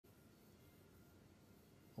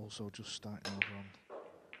also just starting over on.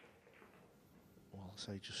 Well, I'll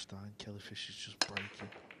say just starting. Kellyfish is just breaking,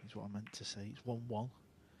 is what I meant to say. It's 1-1.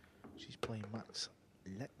 She's playing Max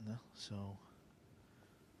Lechner, so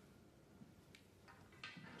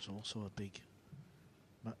it's also a big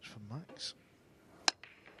match for Max.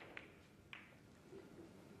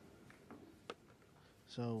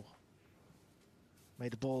 So,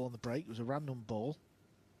 made a ball on the break. It was a random ball.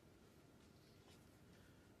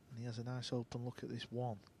 And he has a nice open look at this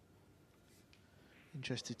one.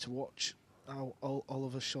 Interested to watch how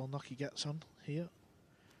Oliver Szolnoki gets on here.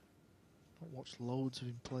 Not watched loads of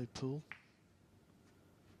him play pool.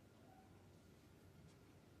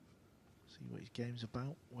 See what his game's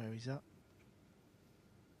about, where he's at.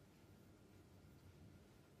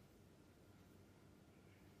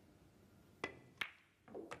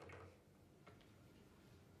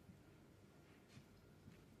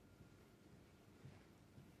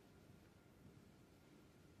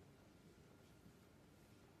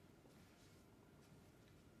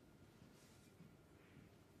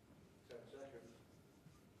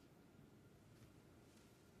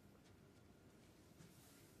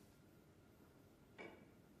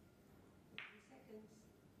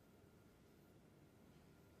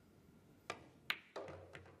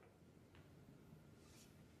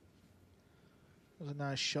 That was a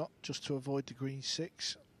nice shot just to avoid the green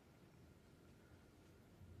 6.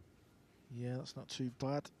 Yeah, that's not too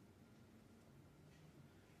bad.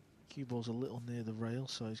 Cue ball's a little near the rail,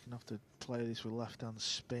 so he's going to have to play this with left-hand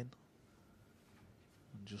spin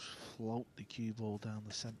and just float the cue ball down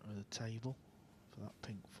the centre of the table for that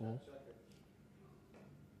pink 4.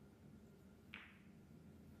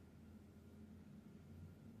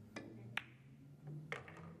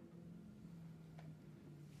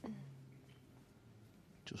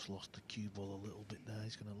 Just lost the cue ball a little bit there.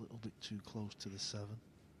 He's going a little bit too close to the 7.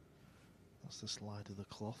 That's the slide of the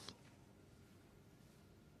cloth.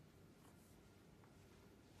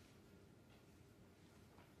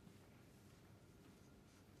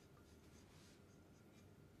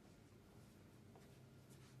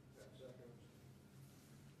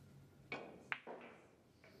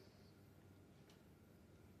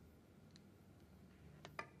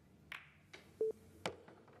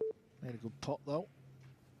 Made a good pot though.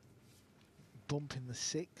 Bumping the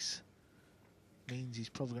 6 means he's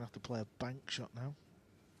probably going to have to play a bank shot now.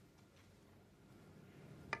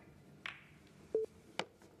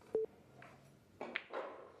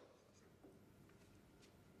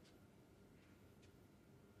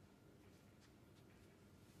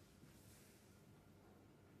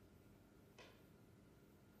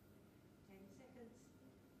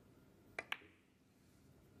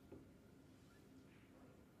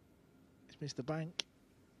 He's missed the bank.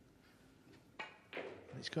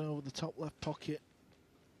 It's gone over the top left pocket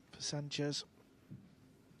for Sanchez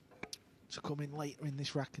to come in later in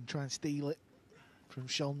this rack and try and steal it from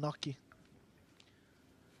Szolnoki.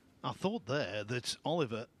 I thought there that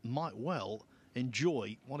Oliver might well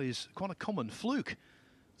enjoy what is quite a common fluke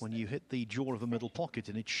when you hit the jaw of a middle pocket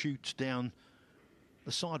and it shoots down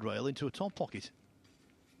the side rail into a top pocket.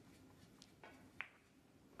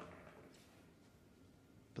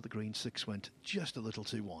 But the green 6 went just a little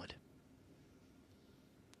too wide.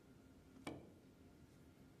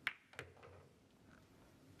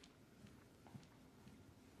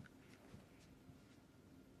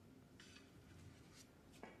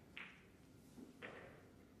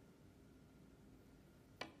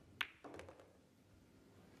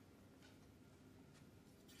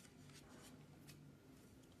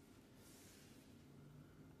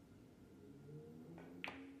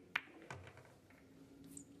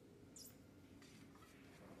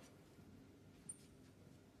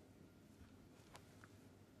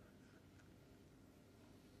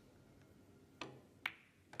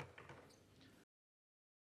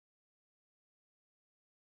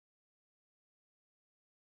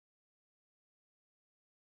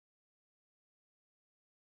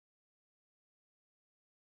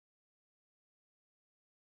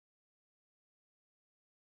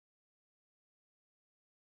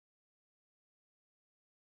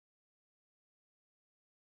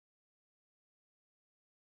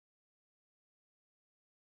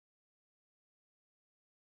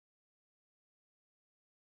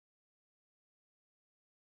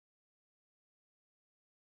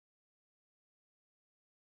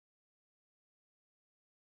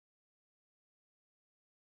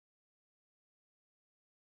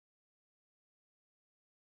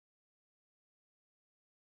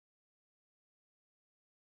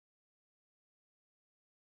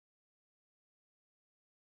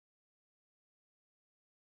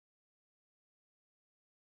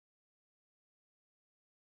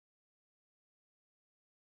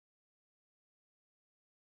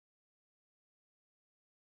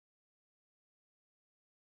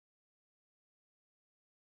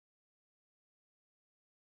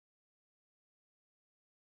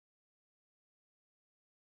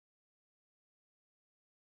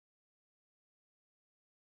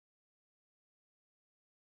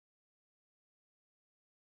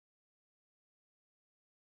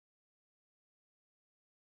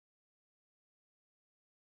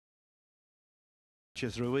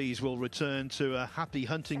 Sanchez Ruiz will return to a happy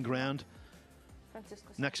hunting ground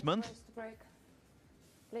next month.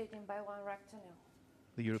 Leading by 1 rack to 0.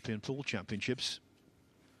 The European Pool Championships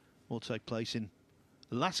will take place in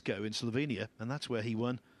Lasko in Slovenia, and that's where he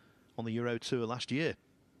won on the Euro Tour last year.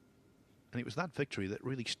 And it was that victory that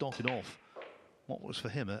really started off what was for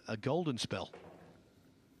him a golden spell.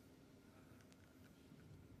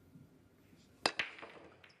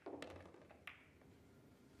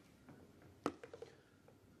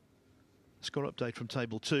 Score update from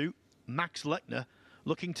table 2. Max Lechner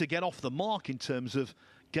looking to get off the mark in terms of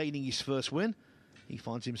gaining his first win. He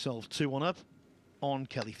finds himself 2-1 up on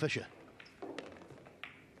Kelly Fisher.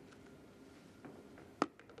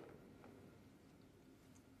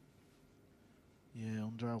 Yeah,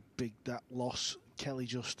 under how big that loss Kelly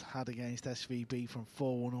just had against SVB from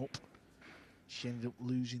 4-1 up. She ended up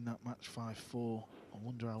losing that match 5-4. I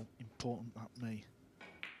wonder how important that may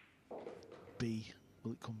be.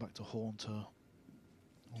 Will it come back to haunt her?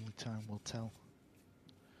 Only time will tell.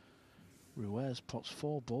 Ruiz pots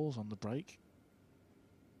 4 balls on the break,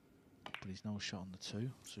 but he's no shot on the 2,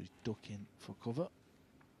 so he's ducking for cover.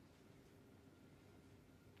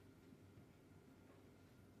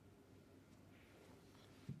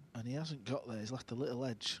 And he hasn't got there, he's left a little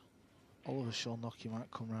edge. Oliver Szolnoki might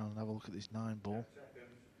come round and have a look at this 9 ball.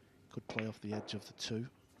 Could play off the edge of the 2.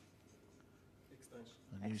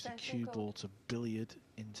 And use the cue ball to billiard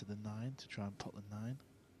into the 9 to try and pot the 9.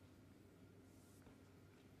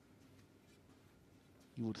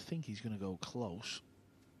 You would think he's going to go close.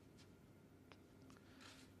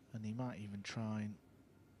 And he might even try and,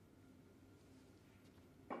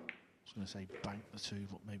 I was going to say bank the 2,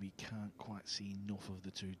 but maybe he can't quite see enough of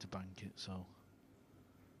the 2 to bank it, so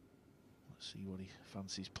let's see what he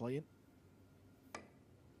fancies playing.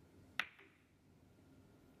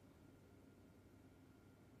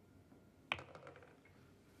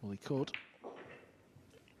 Well, he could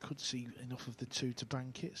see enough of the 2 to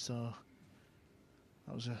bank it, so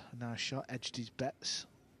that was a nice shot, edged his bets.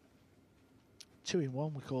 2 in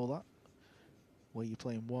 1, we call that, where you're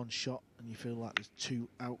playing 1 shot and you feel like there's 2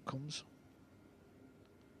 outcomes.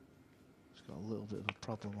 He's got a little bit of a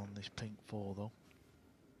problem on this pink 4 though.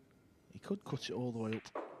 He could cut it all the way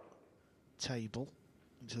up table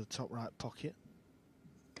into the top right pocket.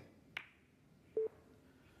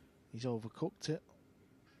 He's overcooked it.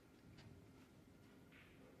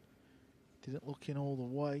 Didn't look in all the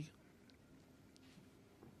way.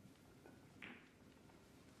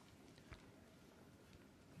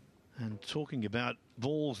 And talking about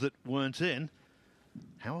balls that weren't in,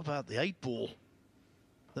 how about the 8 ball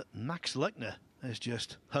that Max Lechner has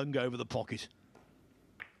just hung over the pocket?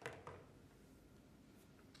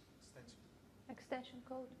 Extension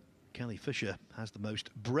code. Kelly Fisher has the most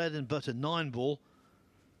bread and butter 9 ball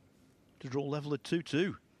to draw level at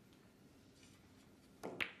 2-2.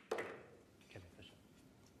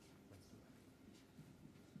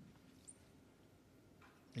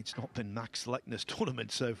 It's not been Max Lechner's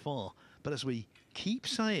tournament so far, but as we keep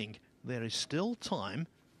saying, there is still time,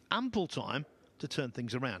 ample time, to turn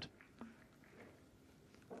things around.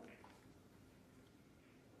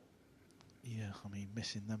 Yeah, I mean,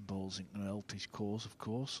 missing them balls ain't going to help his cause, of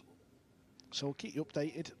course. So we'll keep you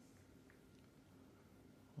updated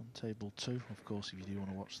on table 2. Of course, if you do want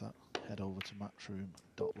to watch that, head over to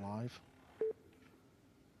matchroom.live.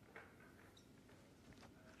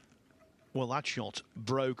 Well, that shot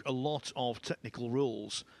broke a lot of technical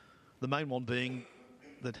rules. The main one being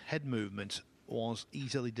that head movement was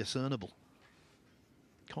easily discernible.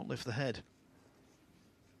 Can't lift the head.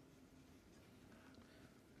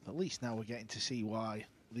 At least now we're getting to see why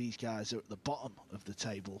these guys are at the bottom of the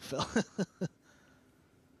table, Phil.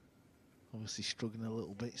 Obviously struggling a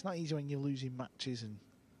little bit. It's not easy when you're losing matches and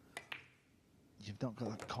you've not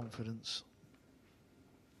got that confidence.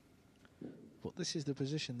 But this is the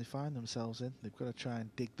position they find themselves in. They've got to try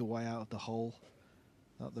and dig the way out of the hole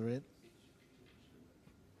that they're in.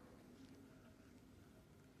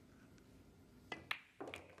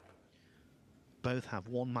 Both have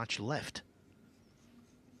 1 match left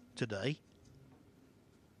today.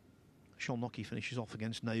 Szolnoki finishes off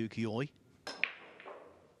against Naoki Oi.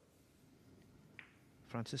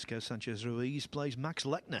 Francisco Sanchez Ruiz plays Max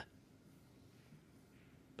Lechner.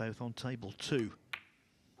 Both on table 2.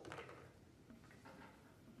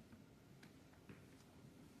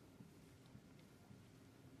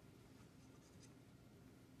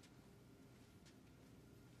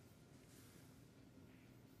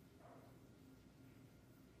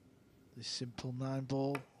 This simple 9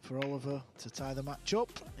 ball for Oliver to tie the match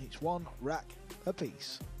up. It's 1 rack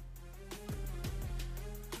apiece.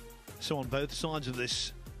 So on both sides of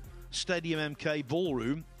this Stadium MK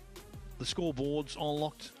Ballroom. The scoreboards are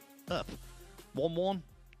locked up. 1-1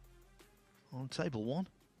 on table 1.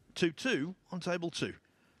 2-2 on table 2.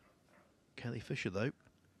 Kelly Fisher, though,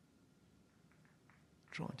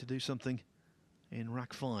 trying to do something in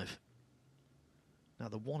rack 5. Now,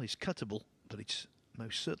 the 1 is cuttable, but it's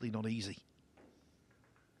most certainly not easy.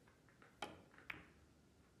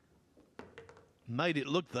 Made it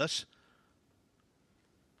look thus.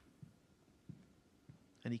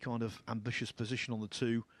 Any kind of ambitious position on the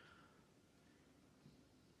 2,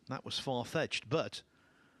 that was far-fetched, but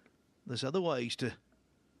there's other ways to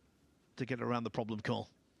get around the problem, Cole.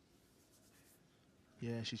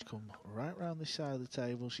 Yeah, she's come right round this side of the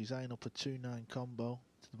table. She's eyeing up a 2-9 combo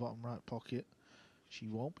to the bottom right pocket. She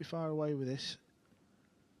won't be far away with this.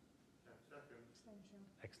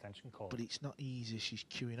 Extension call. But it's not easy. She's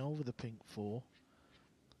queuing over the pink 4.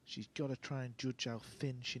 She's got to try and judge how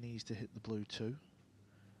thin she needs to hit the blue 2.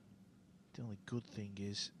 The only good thing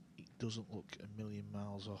is it doesn't look a million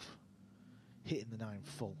miles off hitting the 9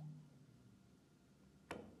 full.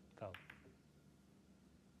 Foul.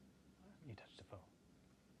 You touched the foul.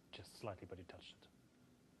 Just slightly, but you touched it.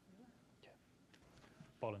 Okay.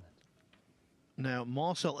 Ball in it. Now,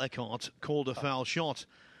 Marcel Eckhart called a foul shot,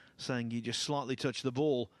 saying he just slightly touched the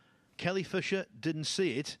ball. Kelly Fisher didn't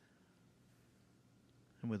see it.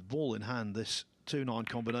 And with ball in hand, this 2-9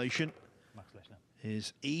 combination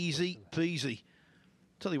is easy peasy.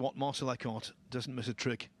 Tell you what, Marcel Eckhart doesn't miss a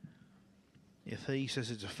trick. If he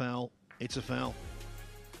says it's a foul, it's a foul.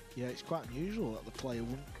 Yeah, it's quite unusual that the player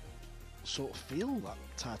wouldn't sort of feel that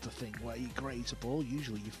type of thing where you grades a ball.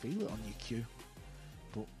 Usually you feel it on your cue.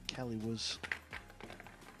 But Kelly was,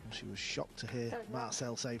 she was shocked to hear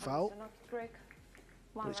Marcel say foul.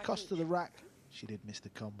 But it's cost her the rack. She did miss the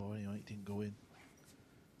combo anyway, it didn't go in.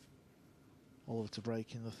 Oliver to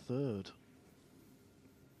break in the 3rd.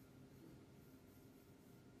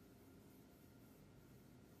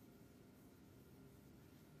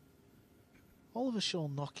 Oliver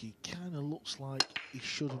Szolnoki kind of looks like he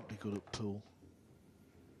shouldn't be good at pool.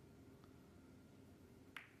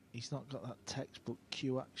 He's not got that textbook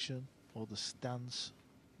cue action or the stance.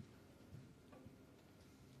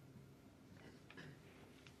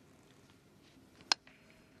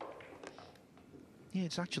 Yeah,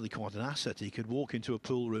 it's actually quite an asset. He could walk into a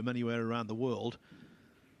pool room anywhere around the world,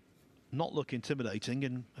 not look intimidating,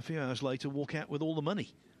 and a few hours later walk out with all the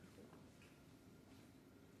money.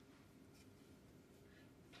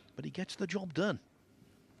 But he gets the job done.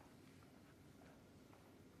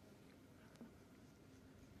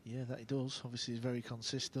 Yeah, that he does. Obviously, he's very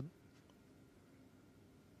consistent.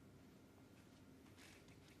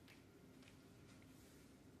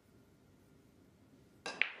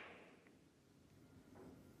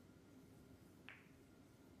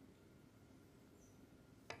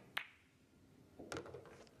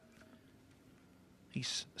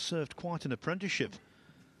 He's served quite an apprenticeship.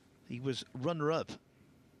 He was runner-up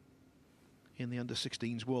in the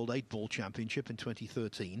Under-16s World 8-Ball Championship in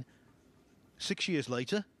 2013. 6 years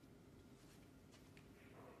later,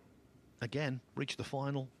 again, reached the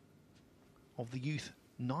final of the Youth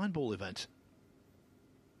 9-Ball event.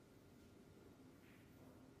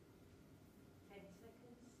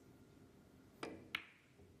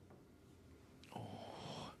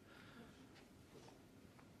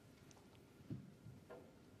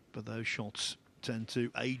 But those shots tend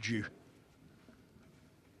to age you.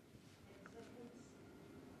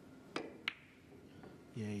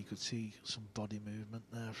 Yeah, you could see some body movement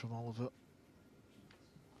there from Oliver.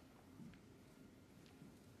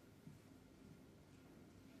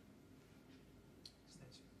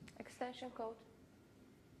 Extension code.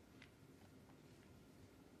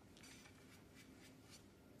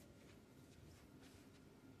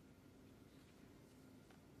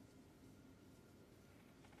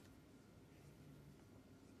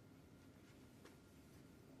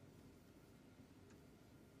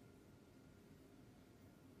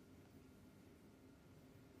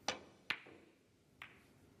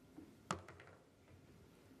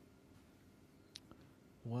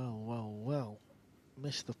 Well.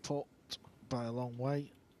 Missed the putt by a long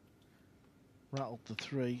way. Rattled the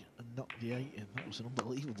 3 and knocked the 8 in. That was an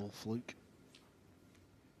unbelievable fluke.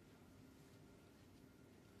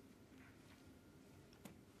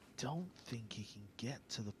 Don't think he can get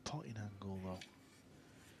to the potting angle though.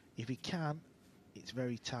 If he can, it's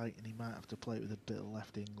very tight and he might have to play it with a bit of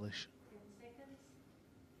left English.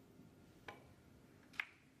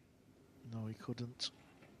 No, he couldn't.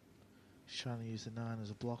 He's trying to use the 9 as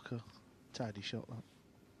a blocker. Tidy shot, that.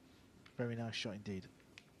 Very nice shot indeed.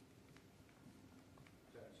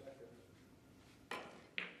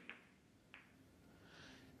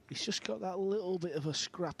 He's just got that little bit of a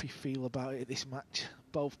scrappy feel about it, this match.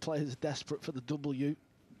 Both players are desperate for the W.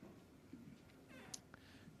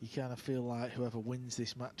 You kind of feel like whoever wins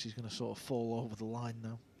this match is going to sort of fall over the line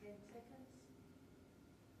now. 10 seconds.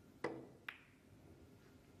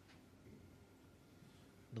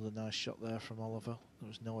 Another nice shot there from Oliver. There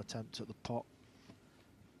was no attempt at the pot.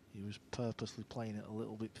 He was purposely playing it a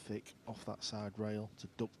little bit thick off that side rail to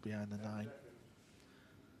duck behind the 9.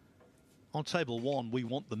 On table 1, we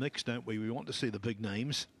want the mix, don't we? We want to see the big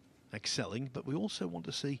names excelling, but we also want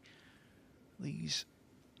to see these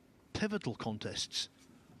pivotal contests,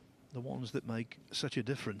 the ones that make such a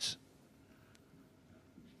difference.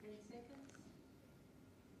 10 seconds.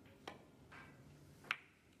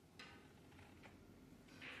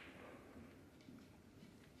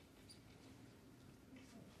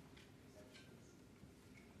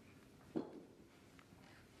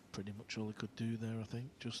 Pretty much all he could do there, I think.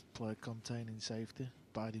 Just play containing safety,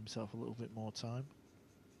 bide himself a little bit more time.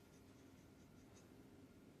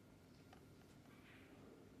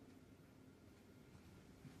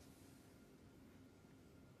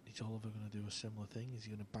 Is Oliver going to do a similar thing? Is he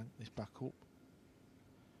going to bank this back up?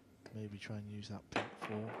 Maybe try and use that pink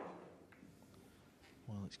 4.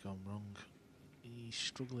 Well, it's gone wrong. He's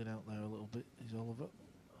struggling out there a little bit, is Oliver.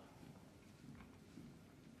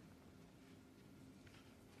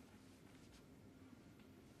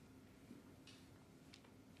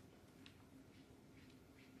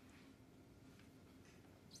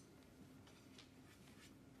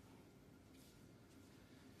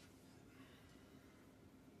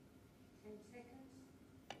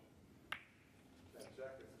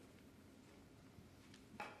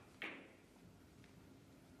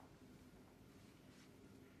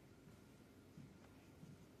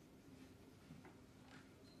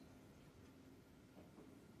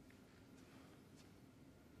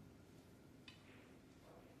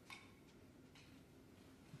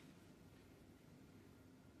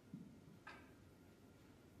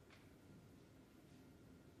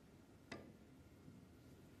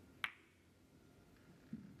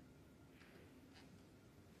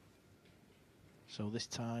 So this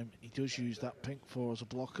time he does use that pink 4 as a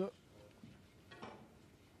blocker.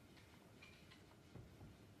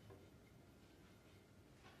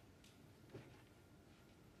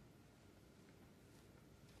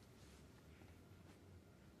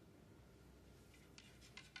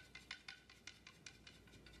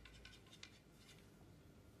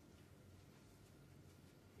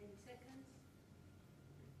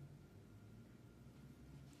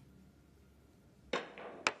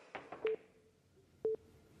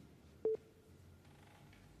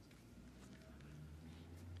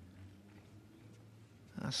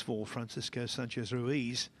 As for Francisco Sanchez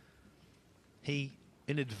Ruiz, he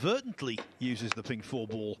inadvertently uses the pink 4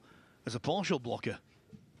 ball as a partial blocker.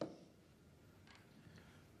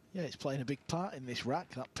 Yeah, it's playing a big part in this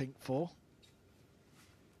rack, that pink 4.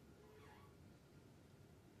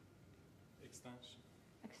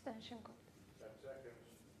 Extension code. 10 seconds.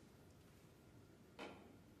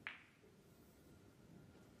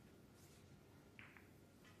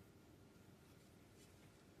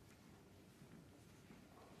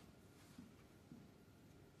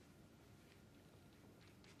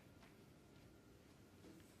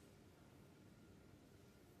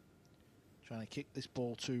 Trying to kick this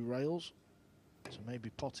ball 2 rails, so maybe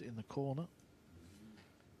pot it in the corner.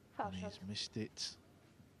 Foul And shot. he's missed it.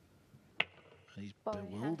 And he's Ball in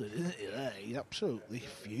hand. bewildered, isn't he? There, he's absolutely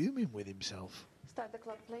fuming with himself. Start the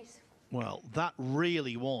clock, please. Well, that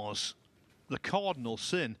really was the cardinal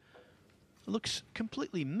sin. Looks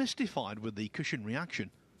completely mystified with the cushion reaction.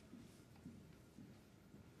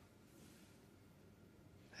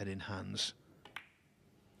 Head in hands.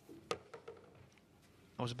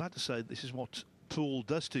 I was about to say this is what pool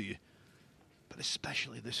does to you, but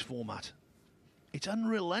especially this format. It's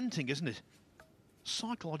unrelenting, isn't it?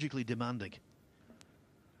 Psychologically demanding.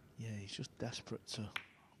 Yeah, he's just desperate to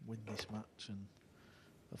win this match, and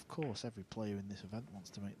of course every player in this event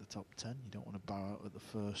wants to make the top 10. You don't want to bow out at the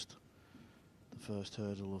first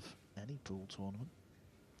hurdle of any pool tournament.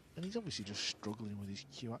 And he's obviously just struggling with his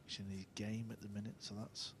cue action, his game at the minute, so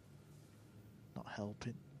that's not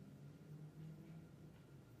helping.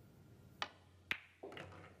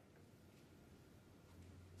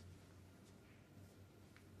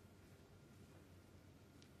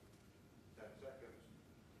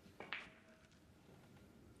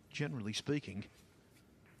 Generally speaking,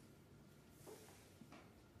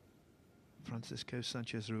 Francisco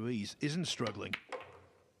Sanchez Ruiz isn't struggling.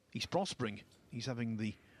 He's prospering. He's having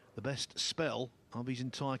the best spell of his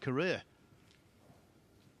entire career.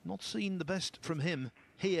 Not seen the best from him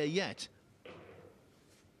here yet.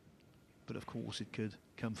 but of course it could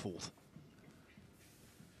come forth.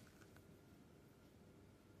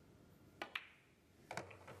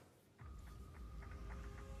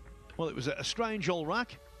 Well, it was a strange old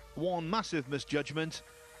rack, one massive misjudgment,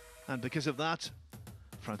 and because of that,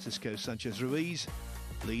 Francisco Sanchez Ruiz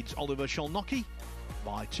leads Oliver Szolnoki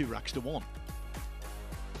by 2 racks to 1.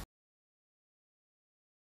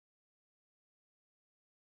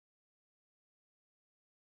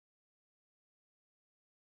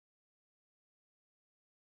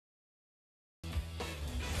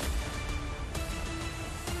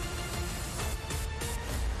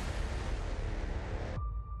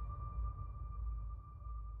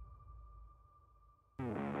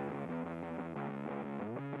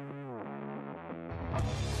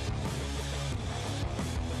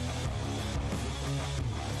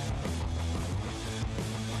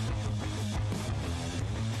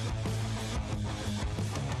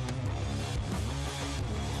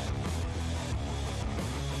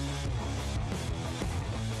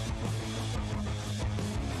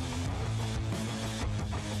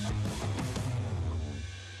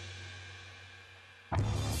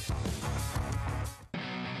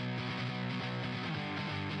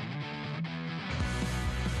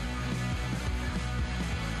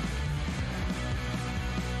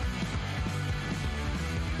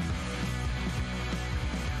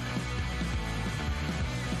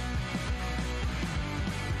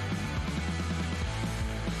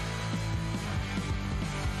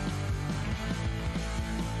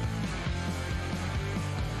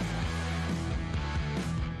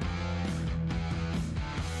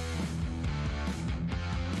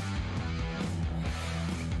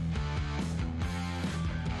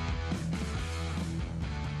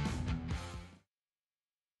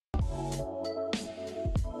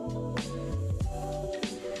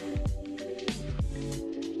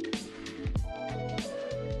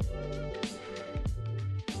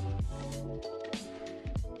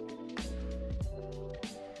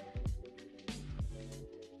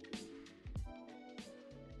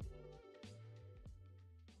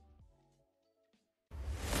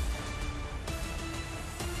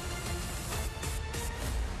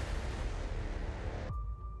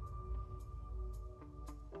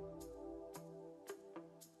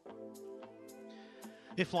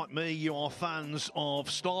 If, like me, you are fans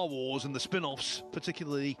of Star Wars and the spin-offs,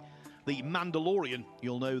 particularly The Mandalorian,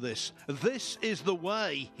 you'll know this. This is the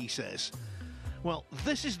way, he says. Well,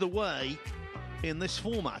 this is the way in this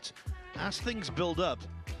format. As things build up,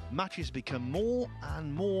 matches become more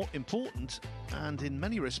and more important, and in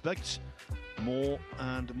many respects, more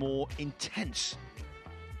and more intense.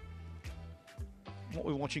 What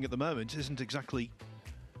we're watching at the moment isn't exactly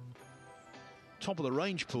top of the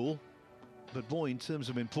range pool, but boy, in terms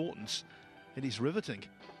of importance, it is riveting.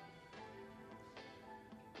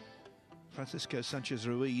 Francisco Sanchez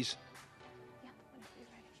Ruiz,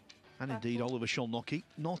 and indeed Oliver Szolnoki,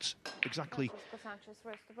 not exactly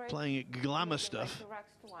playing glamour stuff.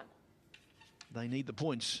 They need the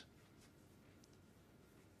points,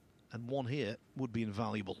 and one here would be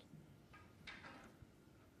invaluable.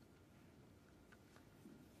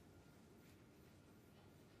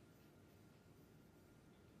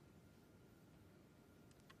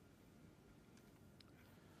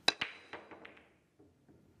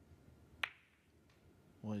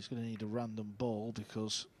 Well, he's going to need a random ball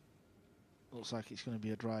because it looks like it's going to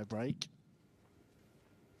be a dry break.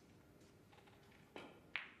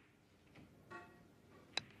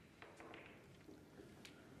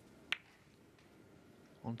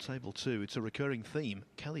 On table 2, it's a recurring theme.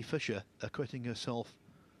 Kelly Fisher acquitting herself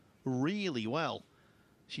really well.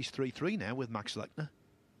 She's 3-3 now with Max Lechner.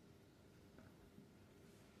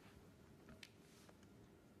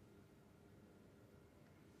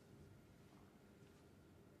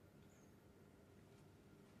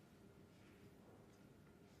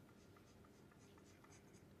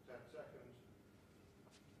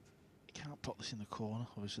 Can't put this in the corner,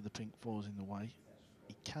 obviously the pink 4's in the way.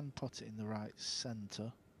 He can put it in the right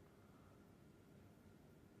centre,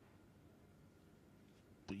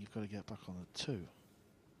 but you've got to get back on the 2.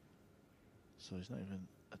 So he's not even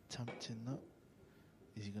attempting that.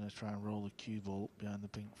 Is he going to try and roll the cue ball up behind the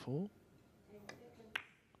pink 4?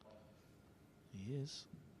 He is.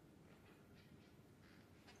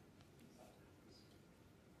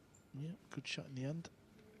 Yeah, good shot in the end.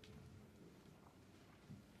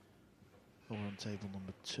 Over on table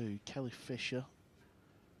number 2, Kelly Fisher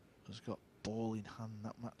has got ball in hand.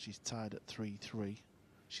 That match is tied at 3-3.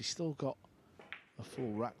 She's still got a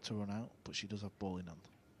full rack to run out, but she does have ball in hand.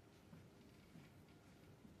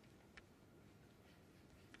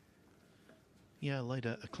 Yeah, laid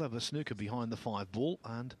a clever snooker behind the 5 ball,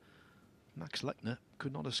 and Max Lechner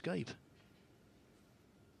could not escape.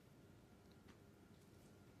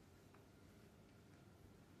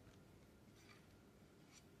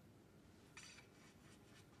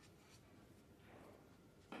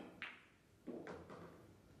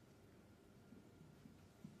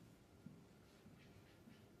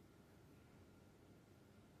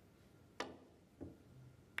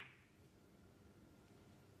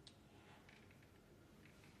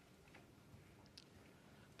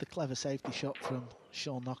 The clever safety shot from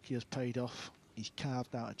Szolnoki has paid off. He's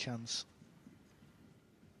carved out a chance.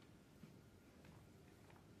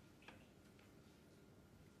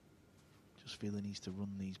 Just feel he needs to run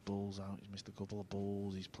these balls out. He's missed a couple of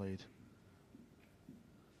balls. He's played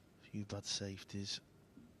a few bad safeties.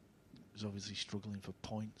 He's obviously struggling for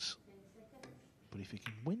points. But if he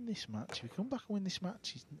can win this match, if he come back and win this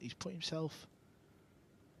match, he's put himself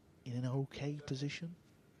in an okay position.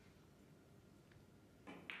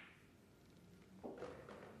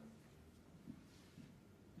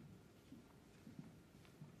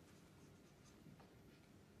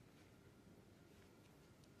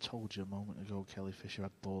 Told you a moment ago Kelly Fisher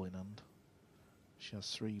had ball in hand. She has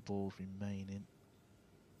 3 balls remaining.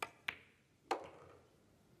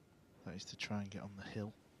 That is to try and get on the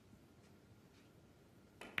hill.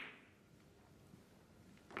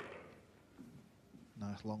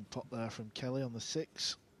 Nice long pot there from Kelly on the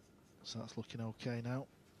 6. So that's looking okay now.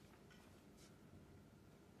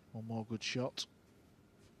 One more good shot.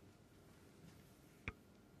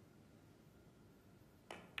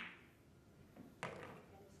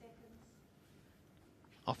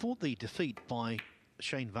 I thought the defeat by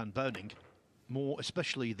Shane Van Boening, more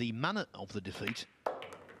especially the manner of the defeat,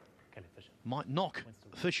 might knock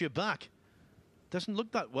Fisher back. Doesn't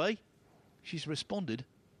look that way. She's responded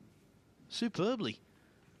superbly.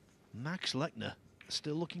 Max Lechner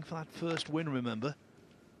still looking for that first win, remember.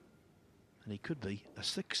 And he could be a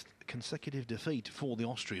 6th consecutive defeat for the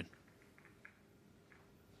Austrian.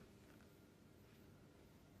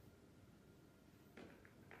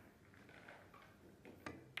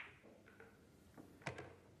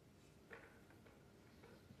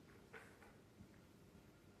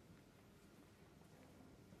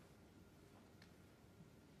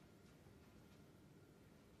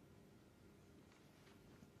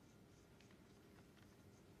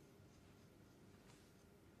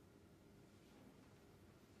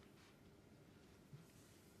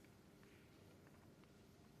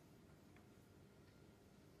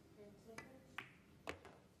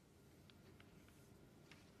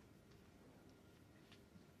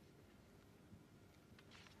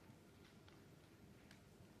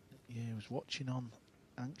 Yeah, he was watching on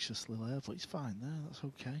anxiously there, but he's fine there, that's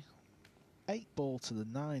okay. 8 ball to the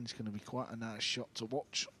 9 is going to be quite a nice shot to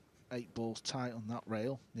watch. 8 balls tight on that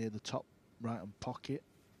rail, near the top right-hand pocket.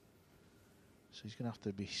 So he's going to have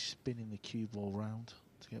to be spinning the cue ball round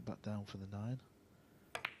to get back down for the 9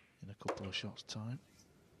 in a couple of shots' time.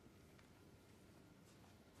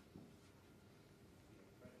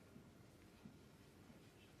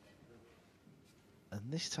 And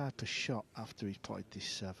this type of shot after he's potted this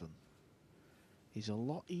 7 is a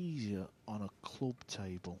lot easier on a club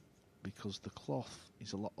table because the cloth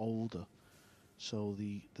is a lot older. So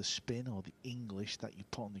the spin or the English that you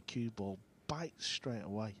put on the cue ball bites straight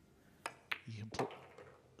away. You can put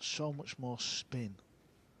so much more spin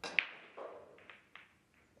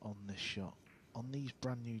on this shot. On these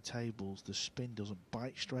brand new tables, the spin doesn't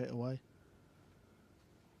bite straight away.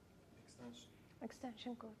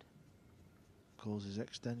 Extension good. Causes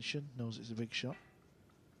extension, knows it's a big shot.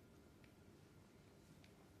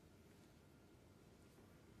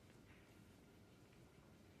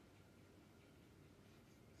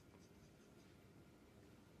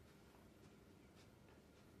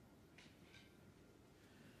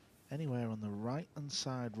 Anywhere on the right hand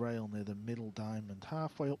side rail near the middle diamond,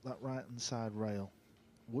 halfway up that right hand side rail,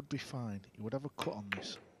 would be fine. You would have a cut on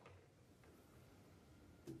this.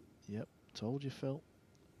 Yep, told you, Phil.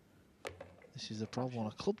 This is the problem. On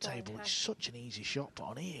a club table, it's such an easy shot, but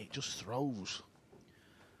on here, it just throws.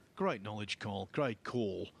 Great knowledge, Carl. Great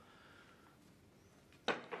call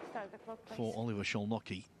Start the clock, please. for Oliver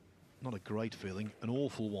Szolnoki. Not a great feeling, an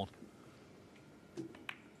awful one.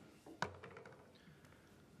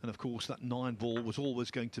 And of course, that 9 ball was always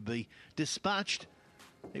going to be dispatched.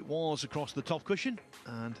 It was across the top cushion,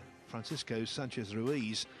 and Francisco Sanchez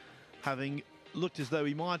Ruiz, having looked as though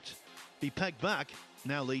he might be pegged back,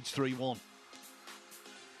 now leads 3-1.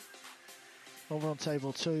 Over on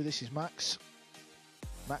table 2, this is Max.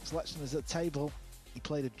 Max Lechner's at the table. He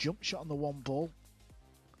played a jump shot on the 1 ball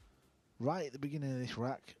right at the beginning of this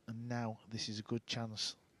rack, and now this is a good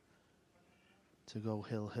chance to go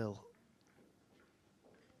hill-hill.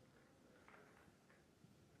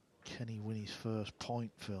 Can he win his first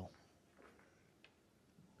point, Phil?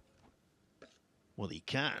 Well, he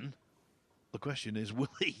can. The question is, will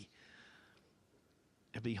he?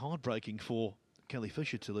 It'd be heartbreaking for Kelly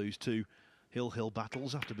Fisher to lose two hill-hill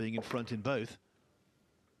battles after being in front in both.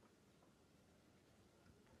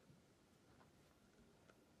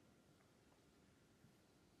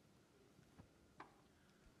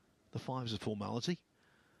 The 5's a formality.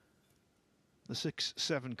 The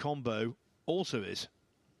 6-7 combo also is.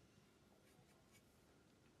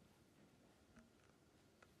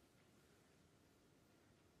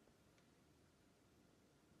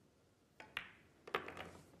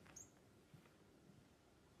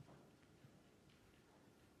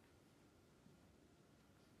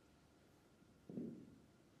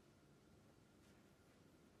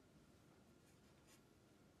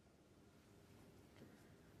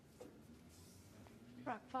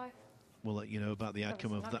 Rack 5. We'll let you know about the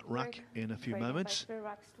outcome of that rack in a few moments. 3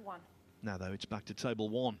 racks to 1. Now, though, it's back to table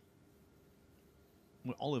 1.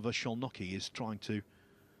 Well, Oliver Szolnoki is trying to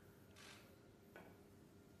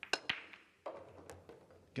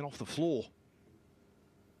get off the floor.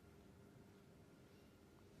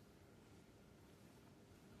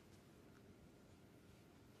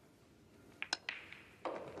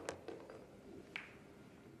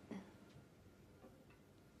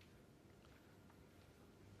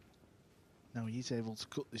 Now he's able to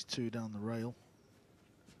cut this 2 down the rail.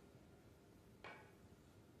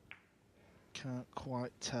 Can't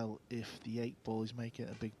quite tell if the 8 ball is making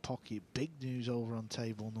a big pocket. Big news over on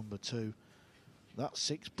table number 2. That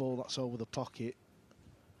 6 ball that's over the pocket,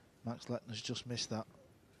 Max Lechner's just missed that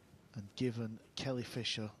and given Kelly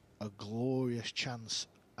Fisher a glorious chance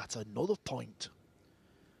at another point.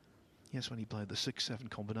 Yes, when he played the 6-7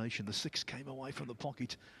 combination, the 6 came away from the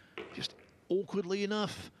pocket just awkwardly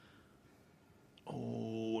enough.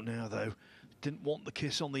 Oh, now though, didn't want the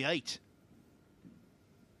kiss on the 8.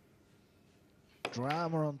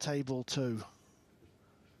 Drama on table 2.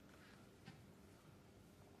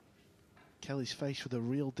 Kelly's faced with a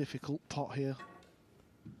real difficult pot here.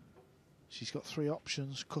 She's got 3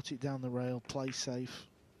 options: cut it down the rail, play safe.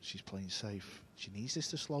 She's playing safe. She needs this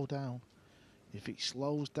to slow down. If it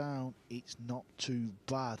slows down, it's not too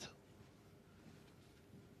bad.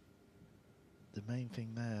 The main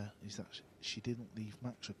thing there is that she didn't leave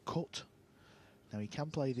Max a cut. Now he can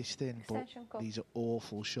play this thin, but these are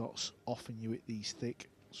awful shots. Often you hit these thick,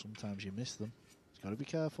 sometimes you miss them. He's got to be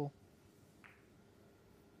careful.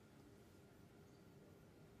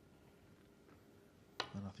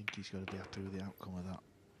 And I think he's got to be happy with the outcome of that.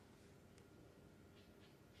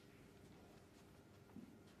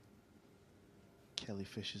 Kelly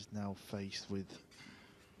Fisher's now faced with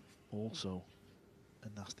also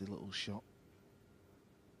a nasty little shot.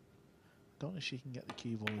 Don't know if she can get the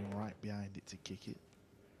cue ball right behind it to kick it.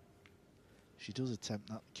 If she does attempt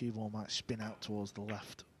that, the cue ball might spin out towards the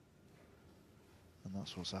left. And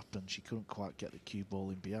that's what's happened. She couldn't quite get the cue ball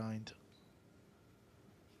in behind.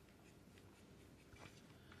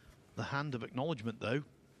 The hand of acknowledgement, though,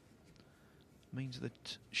 means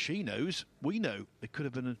that she knows, we know, it could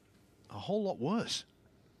have been a whole lot worse.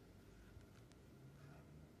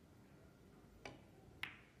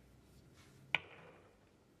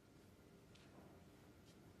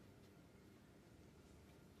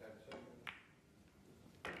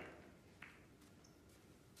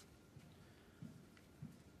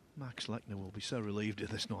 Max Lechner will be so relieved if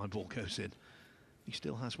this 9 ball goes in. He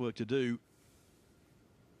still has work to do,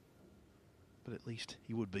 but at least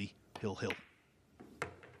he would be hill-hill.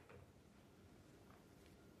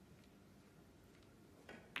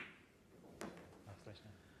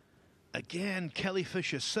 Again, Kelly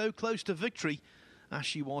Fisher so close to victory as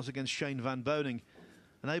she was against Shane Van Boning,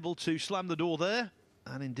 and able to slam the door there,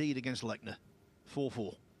 and indeed against Lechner.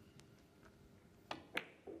 4-4.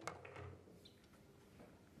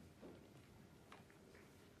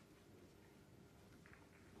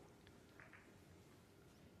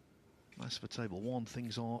 As for table 1,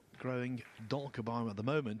 things are growing darker by at the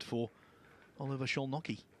moment for Oliver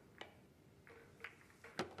Szolnoki.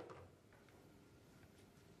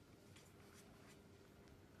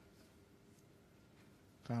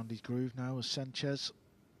 Found his groove now as Sanchez.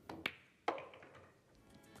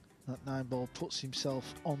 That 9 ball puts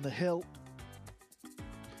himself on the hill.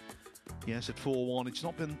 Yes, at 4-1, it's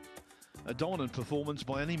not been a dominant performance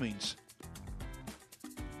by any means.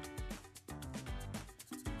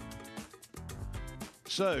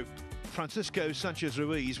 So, Francisco Sanchez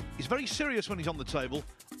Ruiz is very serious when he's on the table.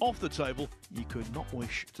 Off the table, you could not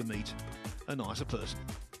wish to meet a nicer person.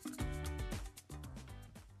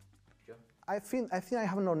 I think I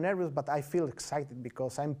have no nervous, but I feel excited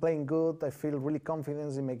because I'm playing good. I feel really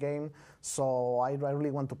confident in my game, so I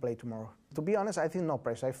really want to play tomorrow. To be honest, I think no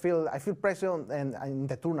pressure. I feel pressure in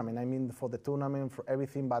the tournament. I mean, for the tournament, for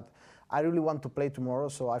everything. But I really want to play tomorrow,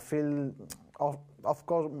 so I feel, of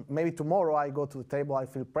course, maybe tomorrow I go to the table, I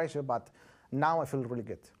feel pressure, but now I feel really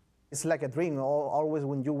good. It's like a dream. Always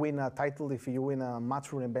when you win a title, if you win a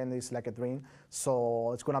Matchroom event, it's like a dream.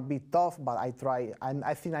 So it's gonna be tough, but I try.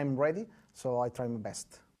 I think I'm ready, so I try my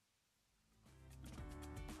best.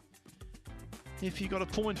 If you got a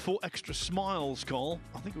point for extra smiles, Cole,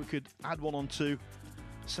 I think we could add one onto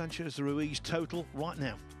Sanchez Ruiz total right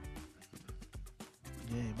now.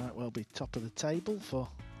 Yeah, he might well be top of the table for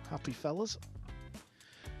happy fellas.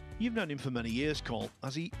 You've known him for many years, Cole.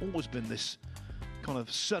 Has he always been this kind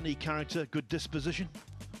of sunny character, good disposition?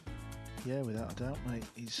 Yeah, without a doubt, mate.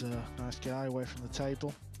 He's a nice guy away from the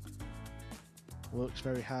table. Works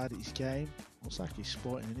very hard at his game. Looks like he's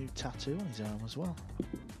sporting a new tattoo on his arm as well.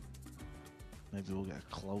 Maybe we'll get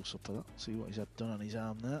a close-up of that, see what he's had done on his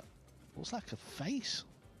arm there. Looks like a face.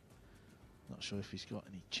 Not sure if he's got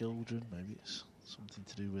any children, maybe it's something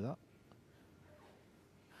to do with that.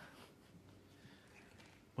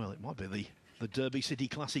 Well, it might be the Derby City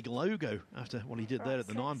Classic logo after what he did there at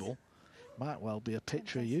the 9-ball. Might well be a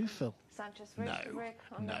picture of you, Phil. Sanchez, No, break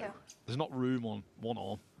on the no. hill. There's not room on one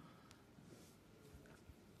arm.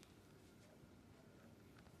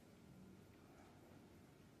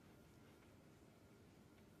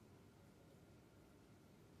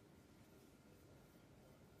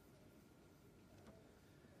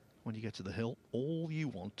 When you get to the hill, all you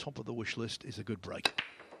want, top of the wish list, is a good break.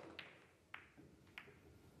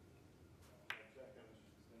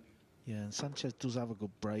 Yeah, and Sanchez does have a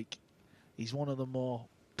good break. He's one of the more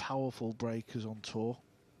powerful breakers on tour.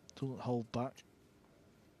 Doesn't hold back.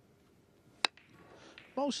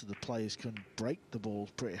 Most of the players can break the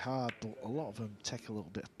balls pretty hard, but a lot of them take a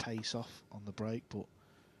little bit of pace off on the break, but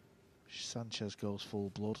Sanchez goes full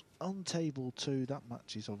blood. On table 2, that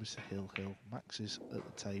match is obviously hill-hill. Max is at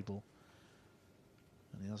the table,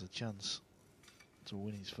 and he has a chance to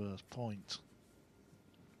win his first point.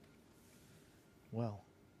 Well,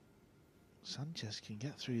 Sanchez can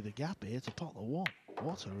get through the gap here to pot the 1.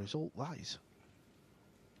 What a result that is.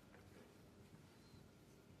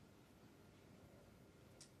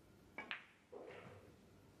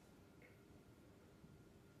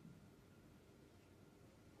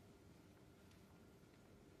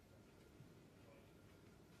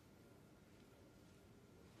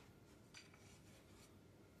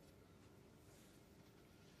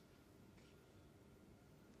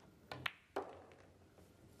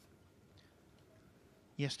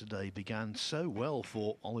 Yesterday began so well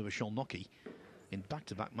for Oliver Szolnoki. In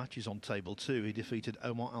back-to-back matches on table 2, he defeated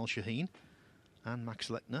Omar Al-Shaheen and Max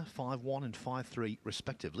Lechner 5-1 and 5-3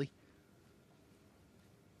 respectively.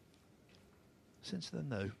 Since then,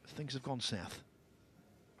 though, things have gone south.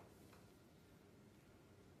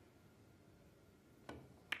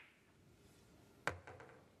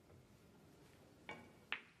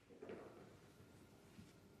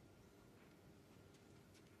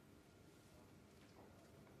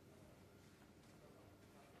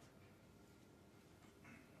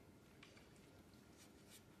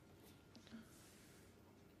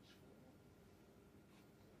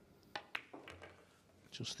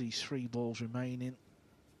 Just these 3 balls remaining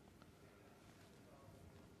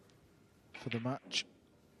for the match.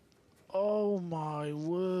 Oh my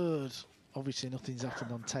word. Obviously nothing's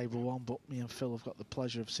happened on table 1, but me and Phil have got the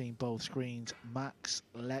pleasure of seeing both screens. Max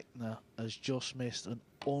Lechner has just missed an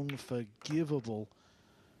unforgivable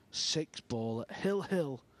 6-ball at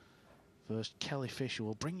Hill versus Kelly Fisher.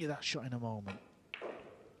 We'll bring you that shot in a moment.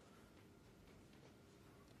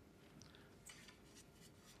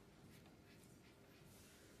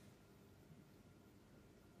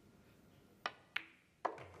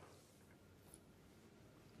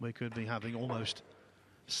 We could be having almost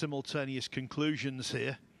simultaneous conclusions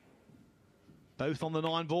here. Both on the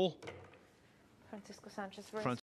 9-ball. Francisco Sanchez,